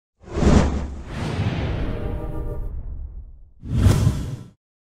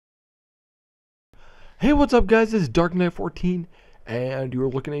Hey, what's up, guys? This is Dark Knight 14, and you're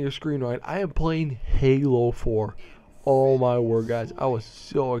looking at your screen, right? I am playing Halo 4. Oh my word, guys! I was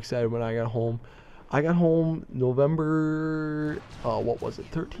so excited when I got home. I got home November, what was it,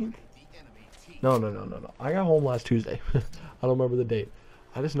 13th? No. I got home last Tuesday. I don't remember the date.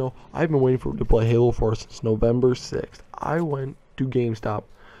 I just know I've been waiting to play Halo 4 since November 6th. I went to GameStop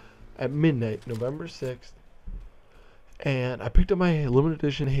at midnight, November 6th. And I picked up my limited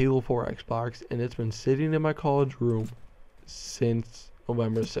edition Halo 4 Xbox, and it's been sitting in my college room since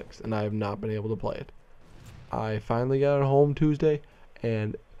November 6th, and I have not been able to play it. I finally got it home Tuesday,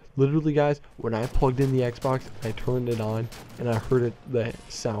 and literally, guys, when I plugged in the Xbox, I turned it on, and I heard it, the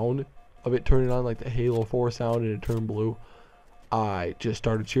sound of it turning on, like the Halo 4 sound, and it turned blue. I just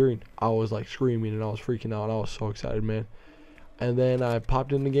started cheering. I was like screaming, and I was freaking out. I was so excited, man. And then I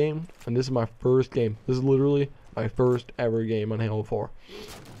popped in the game, and this is my first game. This is literally my first ever game on Halo 4.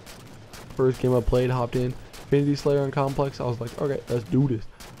 First game I played, hopped in, Infinity Slayer and Complex. I was like, okay, let's do this.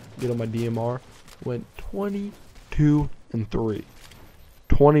 Get on my DMR. Went 22 and 3.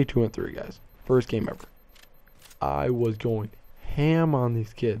 22 and 3, guys. First game ever. I was going ham on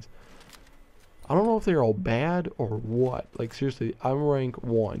these kids. I don't know if they're all bad or what. Like, seriously, I'm rank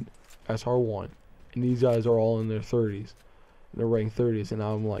 1, SR1, and these guys are all in their 30s. They're ranked 30s, and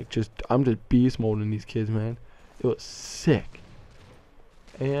I'm just beast moding these kids, man. It was sick.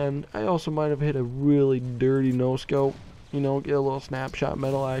 And I also might have hit a really dirty no scope, you know, get a little snapshot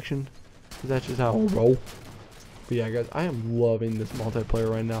metal action, 'cause that's just how I roll. But yeah, guys, I am loving this multiplayer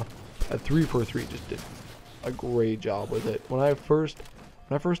right now. At 343 just did a great job with it. When I first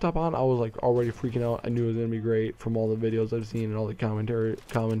stopped on, I was like already freaking out. I knew it was gonna be great from all the videos I've seen and all the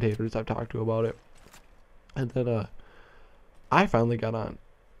commentators I've talked to about it. And then I finally got on,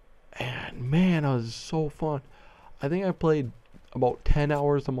 and man, it was so fun. I think I played about 10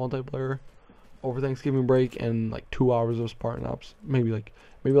 hours of multiplayer over Thanksgiving break, and like 2 hours of Spartan Ops, maybe like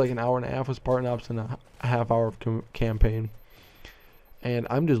an hour and a half of Spartan Ops and a half hour of campaign. And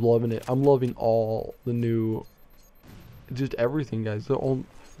I'm just loving it. I'm loving all the new, just everything, guys.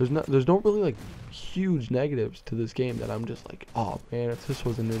 There's no really like huge negatives to this game that I'm just like, oh man, if this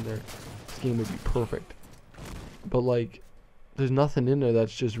wasn't in there, this game would be perfect. But like, there's nothing in there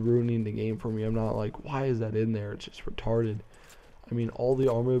that's just ruining the game for me. I'm not like, why is that in there? It's just retarded. I mean, all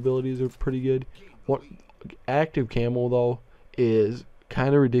the armor abilities are pretty good. What active camo though is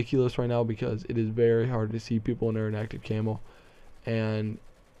kind of ridiculous right now, because it is very hard to see people in there in active camo, and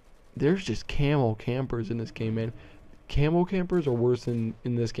there's just camo campers in this game, man. Camo campers are worse in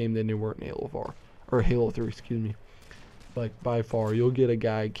this game than they were in Halo 4 or Halo 3, excuse me. Like, by far, you'll get a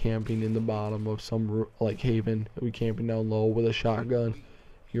guy camping in the bottom of some like haven, we camping down low with a shotgun.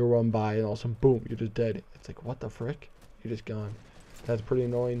 You'll run by, and all of a sudden, boom, you're just dead. It's like, what the frick? You're just gone. That's pretty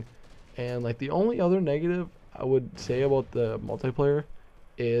annoying. And like, the only other negative I would say about the multiplayer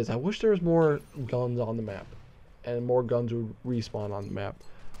is I wish there was more guns on the map, and more guns would respawn on the map.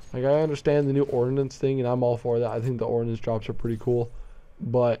 Like, I understand the new ordnance thing, and I'm all for that. I think the ordnance drops are pretty cool,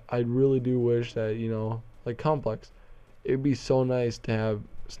 but I really do wish that, you know, like Complex, it'd be so nice to have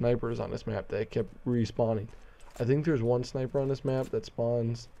snipers on this map that kept respawning. I think there's one sniper on this map that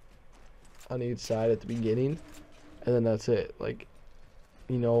spawns on each side at the beginning, and then that's it. Like,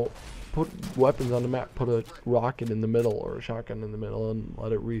 you know, put weapons on the map, put a rocket in the middle or a shotgun in the middle, and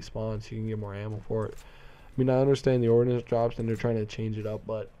let it respawn so you can get more ammo for it. I mean, I understand the ordnance drops and they're trying to change it up,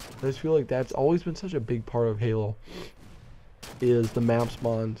 but I just feel like that's always been such a big part of Halo, is the map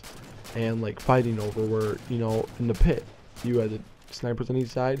spawns and like fighting over, where, you know, in the pit you had the snipers on each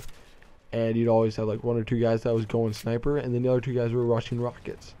side, and you'd always have like one or two guys that was going sniper, and then the other two guys were rushing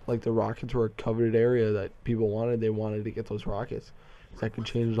rockets. Like, the rockets were a coveted area that people wanted. They wanted to get those rockets. That could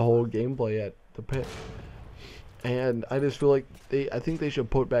change the whole gameplay at the pit. And I just feel like I think they should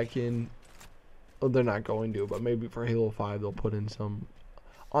put back in, well, they're not going to, but maybe for Halo 5 they'll put in some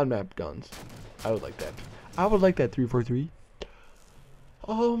on-map guns. I would like that. I would like that, 343.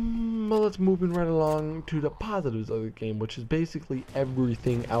 Well, let's moving right along to the positives of the game, which is basically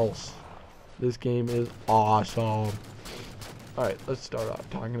everything else. This game is awesome. Alright, let's start off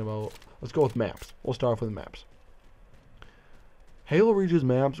talking about, let's go with maps. We'll start off with maps. Halo Reach's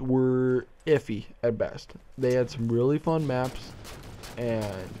maps were iffy at best. They had some really fun maps,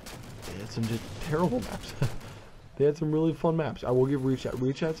 and they had some just terrible maps. They had some really fun maps. I will give Reach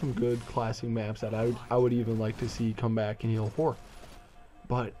had some good classic maps that I would even like to see come back in Halo 4.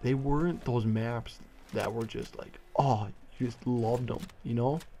 But they weren't those maps that were just like, oh, you just loved them, you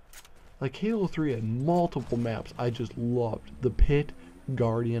know? Like, Halo 3 had multiple maps I just loved. The Pit,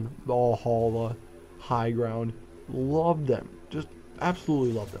 Guardian, Valhalla, High Ground. Loved them. Just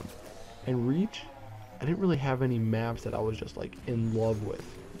absolutely loved them. And Reach, I didn't really have any maps that I was just like in love with,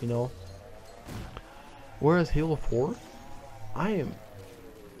 you know. Whereas Halo 4, I am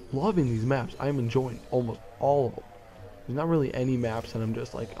loving these maps. I am enjoying almost all of them. There's not really any maps that I'm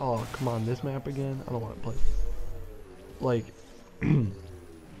just like, oh, come on, this map again? I don't want to play. Like,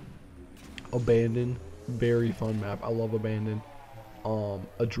 Abandon, very fun map. I love Abandon.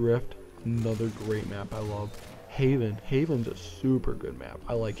 Adrift, another great map I love. Haven's a super good map.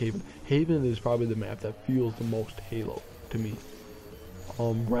 I like Haven. Haven is probably the map that feels the most Halo to me.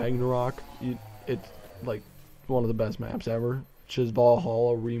 Ragnarok, it's like one of the best maps ever. It's just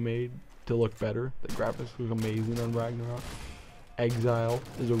Valhalla remade to look better. The graphics look amazing on Ragnarok. Exile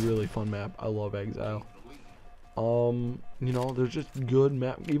is a really fun map. I love Exile. You know, there's just good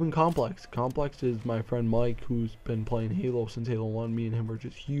map. Even Complex. Complex is my friend Mike, who's been playing Halo since Halo 1. Me and him are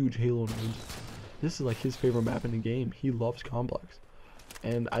just huge Halo nerds. This is like his favorite map in the game. He loves Complex.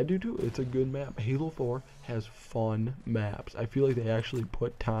 And I do too. It's a good map. Halo 4 has fun maps. I feel like they actually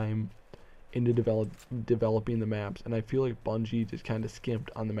put time into developing the maps. And I feel like Bungie just kind of skimped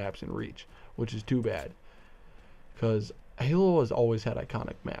on the maps in Reach, which is too bad. Because Halo has always had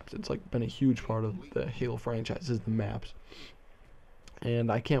iconic maps. It's like been a huge part of the Halo franchise is the maps.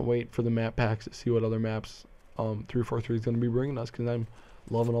 And I can't wait for the map packs to see what other maps 343 is going to be bringing us, because I'm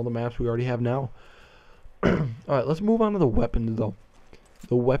loving all the maps we already have now. Alright, let's move on to the weapons though.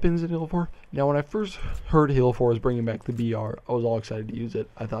 The weapons in Halo 4. Now when I first heard Halo 4 was bringing back the BR, I was all excited to use it.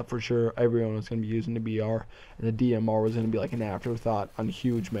 I thought for sure everyone was going to be using the BR, and the DMR was going to be like an afterthought on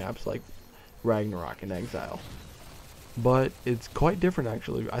huge maps like Ragnarok and Exile. But it's quite different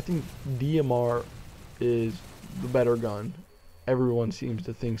actually. I think DMR is the better gun. Everyone seems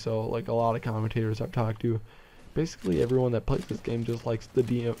to think so. Like a lot of commentators I've talked to, basically everyone that plays this game just likes the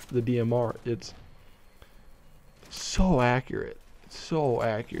DMR. It's so accurate. It's so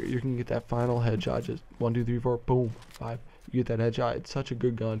accurate. You can get that final headshot, just 1, 2, 3, 4, boom, 5. You get that headshot. It's such a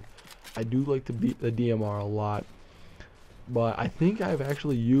good gun. I do like the DMR a lot, but I think I've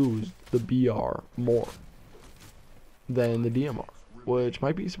actually used the BR more than the DMR, which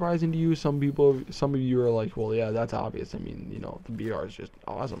might be surprising to you. Some of you are like, well, yeah, that's obvious. I mean, you know, the BR is just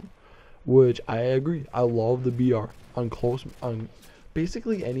awesome, which I agree. I love the BR on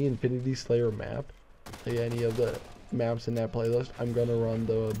basically any Infinity Slayer map, like any of the maps in that playlist. I'm gonna run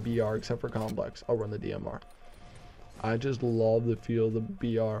the BR except for Complex. I'll run the DMR. I just love the feel of the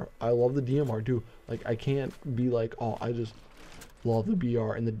BR. I love the DMR too. Like I can't be like, oh, I just love the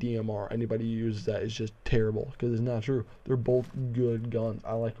BR and the DMR. Anybody who uses that is just terrible, because it's not true. They're both good guns.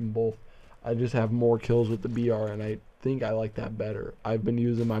 I like them both. I just have more kills with the BR, and I think I like that better. I've been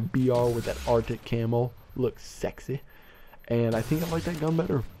using my BR with that Arctic camo. Looks sexy. And I think I like that gun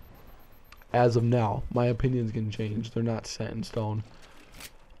better. As of now, my opinions can change. They're not set in stone.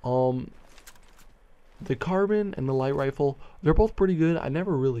 The carbon and the light rifle, they're both pretty good. I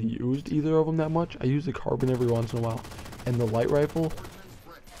never really used either of them that much. I use the carbon every once in a while. And the light rifle,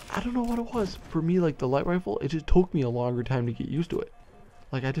 I don't know what it was. For me, like the light rifle, it just took me a longer time to get used to it.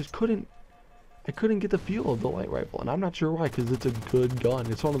 Like I just couldn't get the feel of the light rifle. And I'm not sure why, because it's a good gun.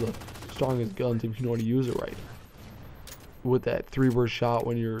 It's one of the strongest guns if you know how to use it right. With that 3-burst shot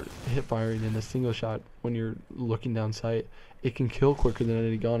when you're hip firing and the single shot when you're looking down sight, it can kill quicker than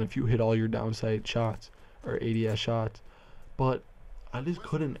any gun if you hit all your down sight shots or ADS shots. But I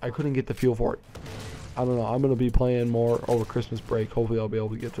couldn't get the feel for it. I don't know. I'm gonna be playing more over Christmas break. Hopefully I'll be able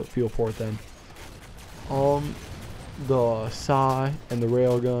to get the feel for it then. The SAW and the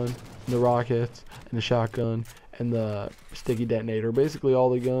railgun, and the rockets and the shotgun and the sticky detonator, basically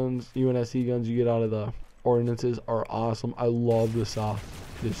all the guns, UNSC guns you get out of the ordinances are awesome. I love the SAW.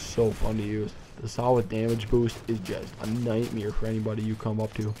 It is so fun to use. The SAW with damage boost is just a nightmare for anybody you come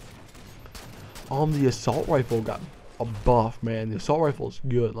up to. The assault rifle got a buff, man. The assault rifle is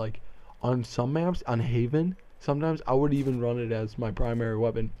good. Like on some maps, on Haven, sometimes I would even run it as my primary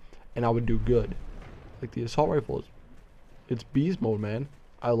weapon, and I would do good. Like the assault rifle it's beast mode, man.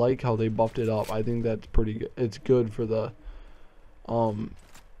 I like how they buffed it up. I think that's pretty good. It's good for the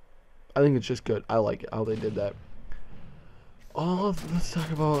I think it's just good. I like it how they did that. Let's talk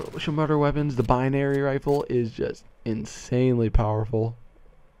about some other weapons. The binary rifle is just insanely powerful.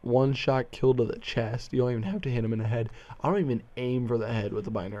 One shot kill to the chest. You don't even have to hit him in the head. I don't even aim for the head with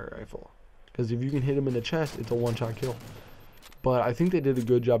the binary rifle, because if you can hit him in the chest, it's a one-shot kill. But I think they did a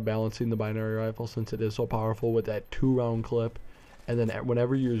good job balancing the binary rifle, since it is so powerful with that 2-round clip. And then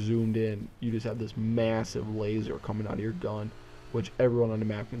whenever you're zoomed in, you just have this massive laser coming out of your gun, which everyone on the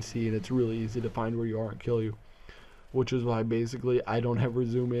map can see, and it's really easy to find where you are and kill you. Which is why basically I don't ever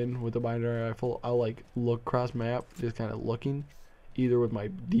zoom in with the binary rifle. I'll like look cross map, just kind of looking, either with my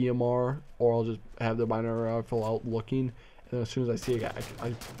DMR or I'll just have the binary rifle out looking, and then as soon as I see a guy,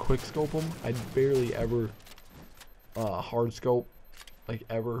 I quick scope him. I barely ever hard scope, like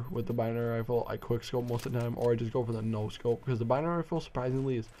ever, with the binary rifle. I quick scope most of the time, or I just go for the no scope, because the binary rifle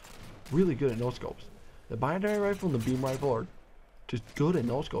surprisingly is really good at no scopes. The binary rifle and the beam rifle are just good at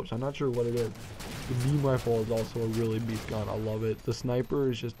no scopes. I'm not sure what it is. The beam rifle is also a really beast gun. I love it. The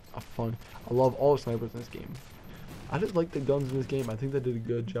sniper is just a fun. I love all the snipers in this game. I just like the guns in this game. I think they did a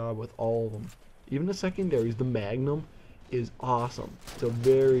good job with all of them. Even the secondaries, the Magnum is awesome. It's a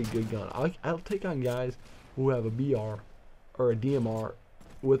very good gun. I'll take on guys who have a BR or a DMR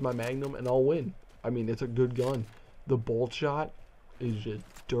with my Magnum, and I'll win. I mean, it's a good gun. The bolt shot is just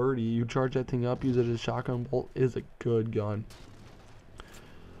dirty. You charge that thing up, use it as a shotgun bolt. It is a good gun.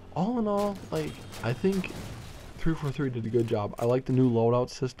 All in all, like, I think 343 did a good job. I like the new loadout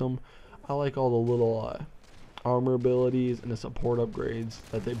system. I like all the little armor abilities and the support upgrades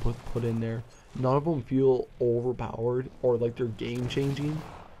that they put in there. None of them feel overpowered or like they're game changing,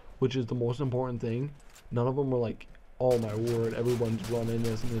 which is the most important thing. None of them are like, oh my word, everyone's running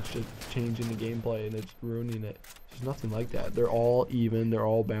this and it's just changing the gameplay and it's ruining it. There's nothing like that. They're all even, they're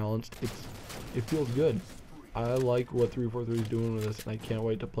all balanced. It feels good. I like what 343 is doing with this, and I can't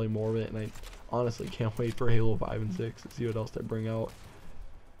wait to play more of it, and I honestly can't wait for Halo 5 and 6 to see what else they bring out.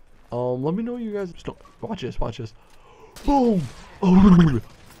 Let me know you guys. Watch this, watch this. Boom! Oh,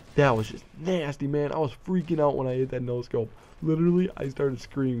 that was just nasty, man. I was freaking out when I hit that no scope. Literally, I started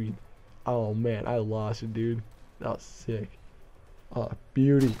screaming. Oh man, I lost it, dude. That was sick.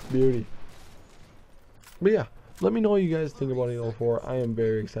 Beauty, beauty. But yeah, let me know what you guys think about Halo 4. I am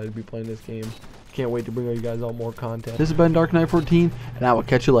very excited to be playing this game. Can't wait to bring you guys out more content. This has been Dark Knight 14, and I will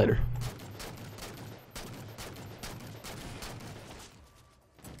catch you later.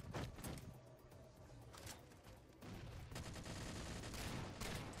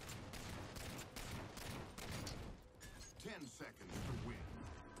 Seconds.